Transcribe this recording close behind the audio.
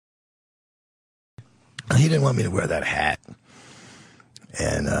he didn't want me to wear that hat.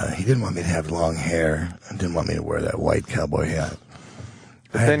 And he didn't want me to have long hair. And didn't want me to wear that white cowboy hat.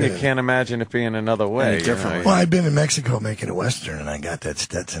 But then you can't imagine it being another way. Different. Well, I'd been in Mexico making a Western, and I got that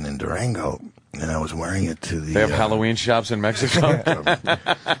Stetson in Durango, and I was wearing it to the... They have Halloween shops in Mexico?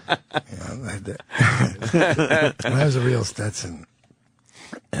 That was a real Stetson.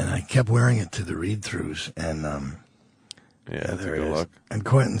 And I kept wearing it to the read-throughs, and... yeah, there it is. Look. And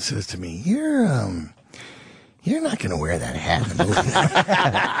Quentin says to me, You're not going to wear that hat in the movie.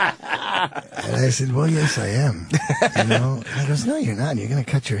 And I said, well, yes, I am. You know? And he goes, no, you're not. You're going to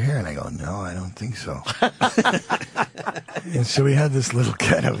cut your hair. And I go, no, I don't think so. And so we had this little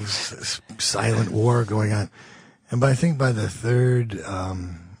kind of silent war going on. And I think by the third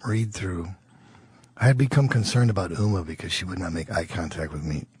read-through, I had become concerned about Uma because she would not make eye contact with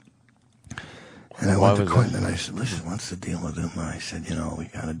me. And I went to Quentin and I said, listen, what's the deal with Uma? I said, you know, we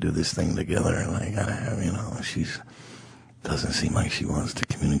got to do this thing together. And I got to have, you know, doesn't seem like she wants to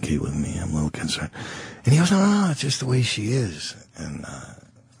communicate with me. I'm a little concerned. And he goes, no, it's just the way she is. And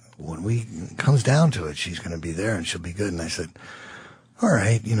when it comes down to it, she's going to be there and she'll be good. And I said, all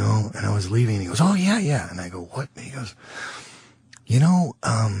right, you know, and I was leaving. And he goes, oh, yeah. And I go, what? And he goes, you know,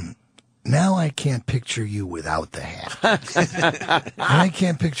 now I can't picture you without the hat. And I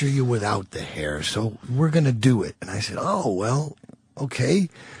can't picture you without the hair, so we're going to do it. And I said, oh, well, okay.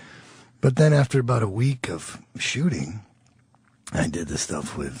 But then after about a week of shooting, I did the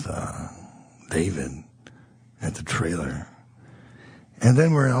stuff with David at the trailer. And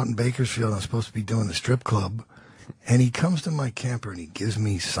then we're out in Bakersfield. I'm supposed to be doing the strip club. And he comes to my camper and he gives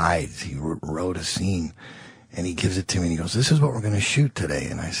me sides. He wrote a scene. And he gives it to me, and he goes, this is what we're going to shoot today.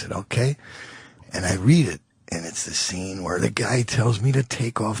 And I said, okay. And I read it, and it's the scene where the guy tells me to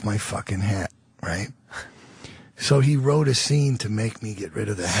take off my fucking hat, right? So he wrote a scene to make me get rid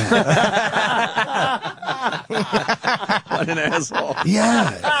of the hat. What an asshole.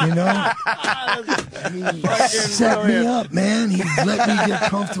 Yeah, you know. He set me up, man. He let me get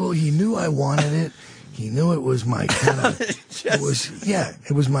comfortable. He knew I wanted it. He knew it was my kind of, it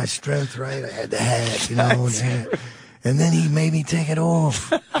was my strength, right? I had the hat, you know, and then he made me take it off,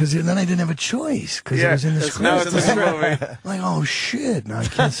 because then I didn't have a choice, because it was in the script. No, it's in the movie. Like, oh shit, now I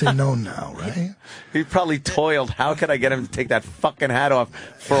can't say no now, right? He probably toiled. How could I get him to take that fucking hat off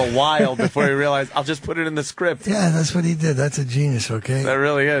for a while before he realized, I'll just put it in the script. Yeah, that's what he did. That's a genius, okay? That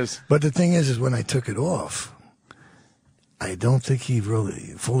really is. But the thing is when I took it off, I don't think he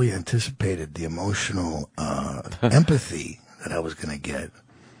really fully anticipated the emotional empathy that I was going to get.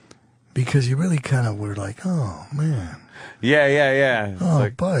 Because you really kind of were like, oh, man. Yeah. Oh,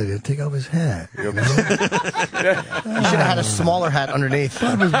 like, Bud, take off his hat. You know? You should have had a smaller hat underneath.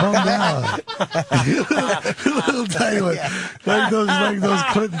 Bud was bummed out. Little tiny one. Like those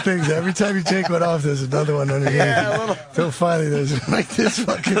Clinton things. Every time you take one off, there's another one underneath. Yeah, Till finally there's like this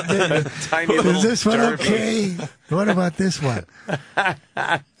fucking thing. Tiny little Is this one derby. okay? What about this one?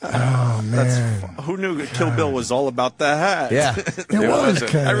 Oh, man. Who knew Kill Bill was all about the hat? Yeah. It was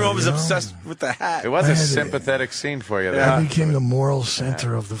kind of, Everyone was obsessed with the hat. It was a sympathetic scene for you there. I became the moral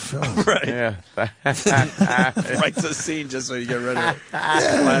center of the film. Right. Yeah. Writes a scene just so you get rid of it.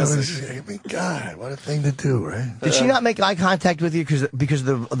 Yeah, I mean, God, what a thing to do, right? Did she not make eye contact with you because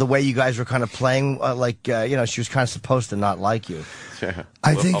of the way you guys were kind of playing? You know, she was kind of supposed to not like you. Yeah.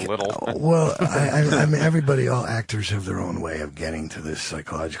 I think, a little. well, I mean, all actors have their own way of getting to this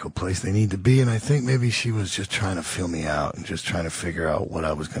psychological place they need to be, and I think maybe she was just trying to feel me out and just trying to figure out what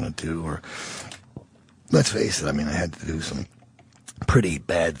I was going to do. Or, let's face it, I mean, I had to do some pretty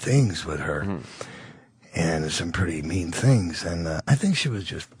bad things with her, and some pretty mean things, and I think she was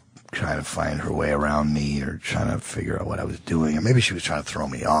just trying to find her way around me, or trying to figure out what I was doing, or maybe she was trying to throw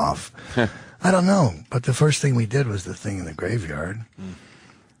me off. I don't know, but the first thing we did was the thing in the graveyard.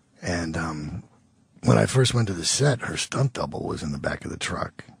 And when I first went to the set, her stunt double was in the back of the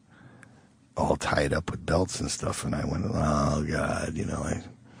truck, all tied up with belts and stuff. And I went, oh, God, you know,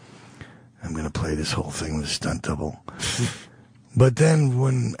 I'm going to play this whole thing with a stunt double. But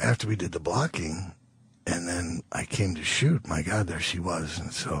then after we did the blocking, and then I came to shoot, my God, there she was.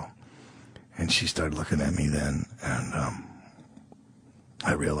 And she started looking at me then, and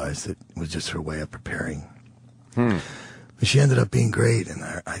I realized it was just her way of preparing. But she ended up being great, and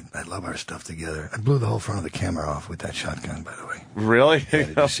I love our stuff together. I blew the whole front of the camera off with that shotgun, by the way. Really? Yeah,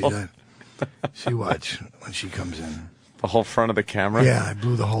 did you see that? See, watch when she comes in. The whole front of the camera? Yeah, I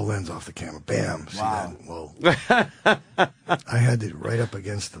blew the whole lens off the camera. Bam. See Wow. that? Whoa. I had it right up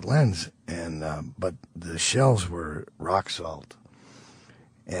against the lens, and but the shells were rock salt.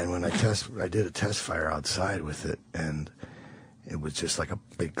 And when I did a test fire outside with it, and it was just like a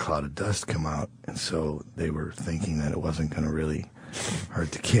big cloud of dust come out, and so they were thinking that it wasn't going to really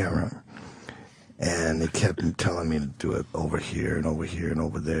hurt the camera. And they kept telling me to do it over here and over here and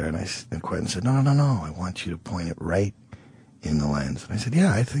over there. And Quentin said, no, I want you to point it right in the lens. And I said,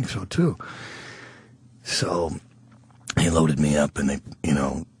 yeah, I think so too. So he loaded me up, and they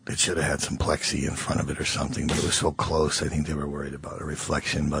should have had some plexi in front of it or something, but it was so close. I think they were worried about a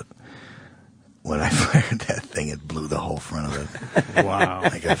reflection, but when I fired that thing, it blew the whole front of it. Wow.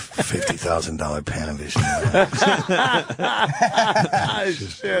 Like a $50,000 Panavision.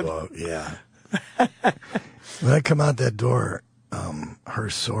 Just blew out. Yeah. When I come out that door, her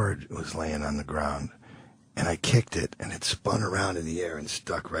sword was laying on the ground, and I kicked it, and it spun around in the air and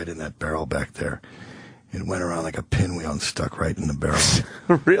stuck right in that barrel back there. It went around like a pinwheel and stuck right in the barrel.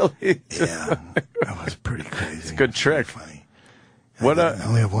 Really? Yeah, that was pretty crazy. It's a good trick. Funny. I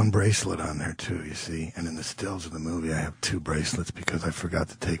only have one bracelet on there too, you see. And in the stills of the movie, I have 2 bracelets because I forgot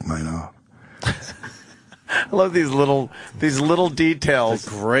to take mine off. I love these little details.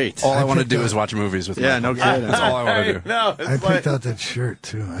 They're great. All I want to do is watch movies with Yeah, Michael. no kidding. That's all I want to do. No, I picked out that shirt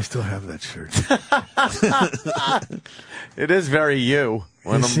too. I still have that shirt. It is very you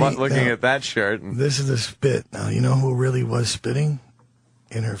when You I'm see, looking now, at that shirt. This is the spit. Now, you know who really was spitting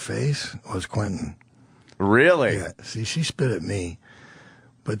in her face? Was Quentin. Really? Yeah, see, she spit at me.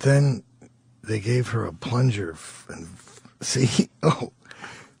 But then they gave her a plunger. See,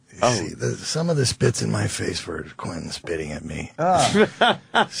 some of the spits in my face were Quentin spitting at me.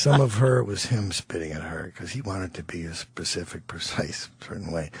 Some of her was him spitting at her because he wanted to be a specific, precise,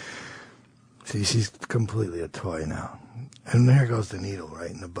 certain way. See, she's completely a toy now. And there goes the needle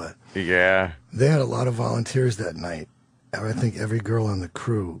right in the butt. Yeah. They had a lot of volunteers that night. I think every girl on the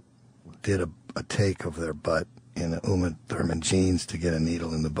crew did a take of their butt in Uma Thurman jeans to get a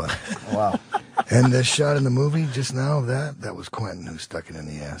needle in the butt. Wow. And the shot in the movie just now of that was Quentin who stuck it in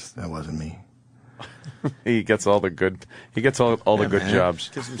the ass. That wasn't me. He gets all the good. He gets all the good jobs.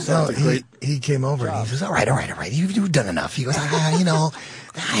 No, he came over and he says, all right. You've done enough. He goes,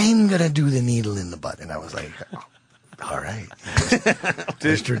 I'm going to do the needle in the butt. And I was like, all right.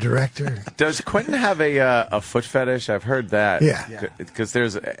 Mr. Director. Does Quentin have a foot fetish? I've heard that. Yeah. Because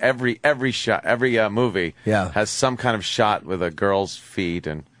there's every shot, every movie has some kind of shot with a girl's feet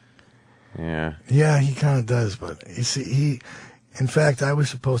and yeah. Yeah, he kind of does, but you see, in fact, I was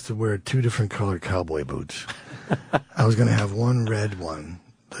supposed to wear 2 different colored cowboy boots. I was going to have one red one,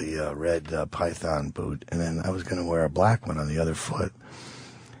 the red python boot, and then I was going to wear a black one on the other foot.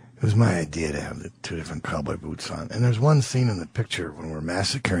 It was my idea to have the 2 different cowboy boots on. And there's one scene in the picture when we're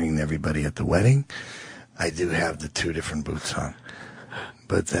massacring everybody at the wedding. I do have the 2 different boots on.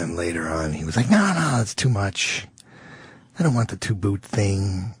 But then later on, he was like, no, it's too much. I don't want the 2-boot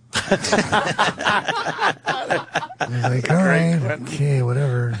thing. I was like, all right, okay,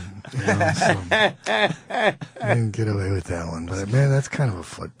 whatever. I didn't get away with that one. But, man, that's kind of a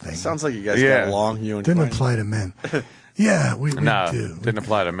foot thing. Sounds like you guys got along, you and Didn't Quentin. apply to men. Yeah, we do. Didn't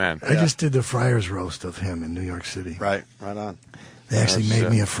apply to men. I just did the friar's roast of him in New York City. Right on. They actually made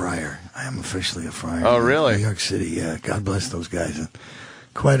me a friar. I am officially a friar. Oh, really? New York City, yeah. God bless those guys.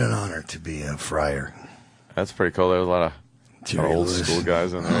 Quite an honor to be a friar. That's pretty cool. There's a lot of old school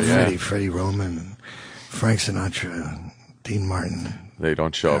guys in there. Freddie Roman, and Frank Sinatra, Dean Martin. They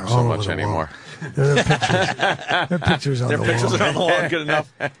don't show up so much anymore. There are pictures. There are pictures on the wall. Their pictures are on the wall. Good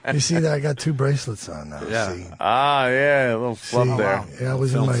enough. You see that I got 2 bracelets on now. Yeah. See? Ah, yeah, a little flub there. Wow. Yeah, I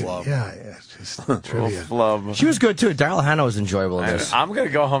was Film in my flub. it's just A little trivia. flub. She was good too. Daryl Hannah was enjoyable in this. I'm gonna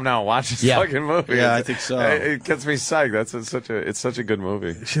go home now and watch this fucking movie. Yeah, I think so. It gets me psyched. It's such a good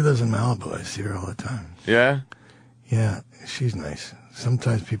movie. She lives in Malibu. I see her all the time. Yeah. Yeah, she's nice.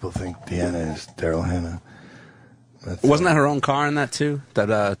 Sometimes people think Deanna is Daryl Hannah. Wasn't that her own car in that too?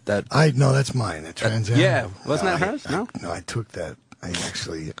 No, that's mine. That Trans Am. yeah, wasn't that hers? No? No, I took that. I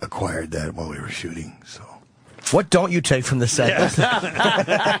actually acquired that while we were shooting. So. What don't you take from the set?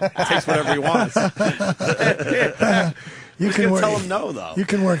 Takes whatever he wants. You can tell him no, though. You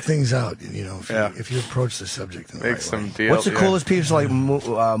can work things out, if you approach the subject in the Make right some way. deals. What's the coolest piece of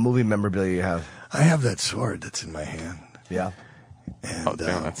movie memorabilia you have? I have that sword that's in my hand. Yeah. And,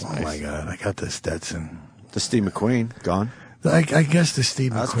 that's nice. my God, I got the Stetson. The Steve McQueen, gone. I guess the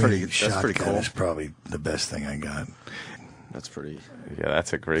Steve That's McQueen pretty- that's shotgun pretty cool. is probably the best thing I got. That's pretty... Yeah,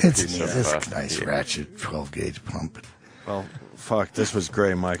 that's a great It's piece neat. of. It's a nice ratchet 12-gauge pump. Well, fuck, this was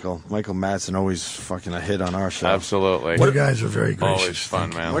great, Michael. Michael Madsen, always fucking a hit on our show. Absolutely. You guys are very gracious. Always fun,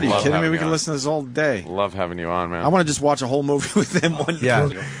 Thank you. man. What are you Love kidding me? having We you can on. listen to this all day. Love having you on, man. I want to just watch a whole movie with him one Yeah.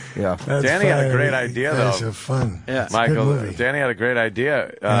 day. Yeah. That's Danny had a fine. great You idea, guys though. have fun. Yeah. It's a good Michael, movie. Danny had a great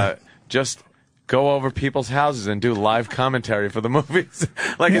idea. Just go over people's houses and do live commentary for the movies.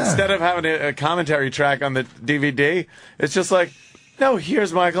 Like, instead of having a commentary track on the DVD, it's just like, no,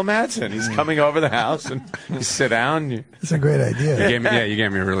 here's Michael Madsen. He's coming over the house, and you sit down. It's a great idea. You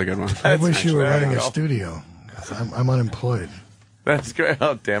gave me a really good one. I wish you were running a studio. 'Cause I'm unemployed. That's great.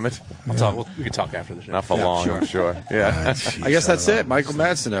 Oh, damn it. We can talk after the show. Not for long, I'm sure. Yeah. I guess that's it. Michael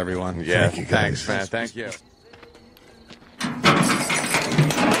Madsen, everyone. Yeah. Thank you, guys. Thanks, man. Thank you.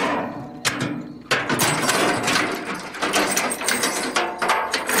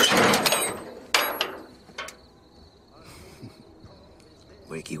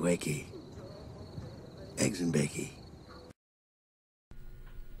 Wakey, wakey. Eggs and bakey.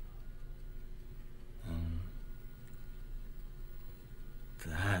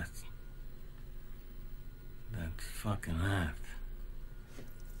 That fucking hat.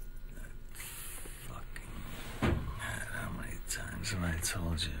 That fucking hat. How many times have I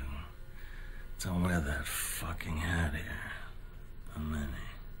told you? Don't wear that fucking hat here. How many?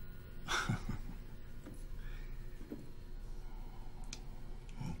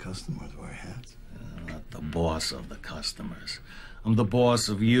 Customers wear hats. I'm not the boss of the customers. I'm the boss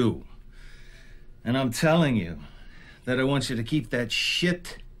of you. And I'm telling you that I want you to keep that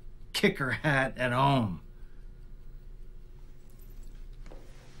shit kicker hat at home.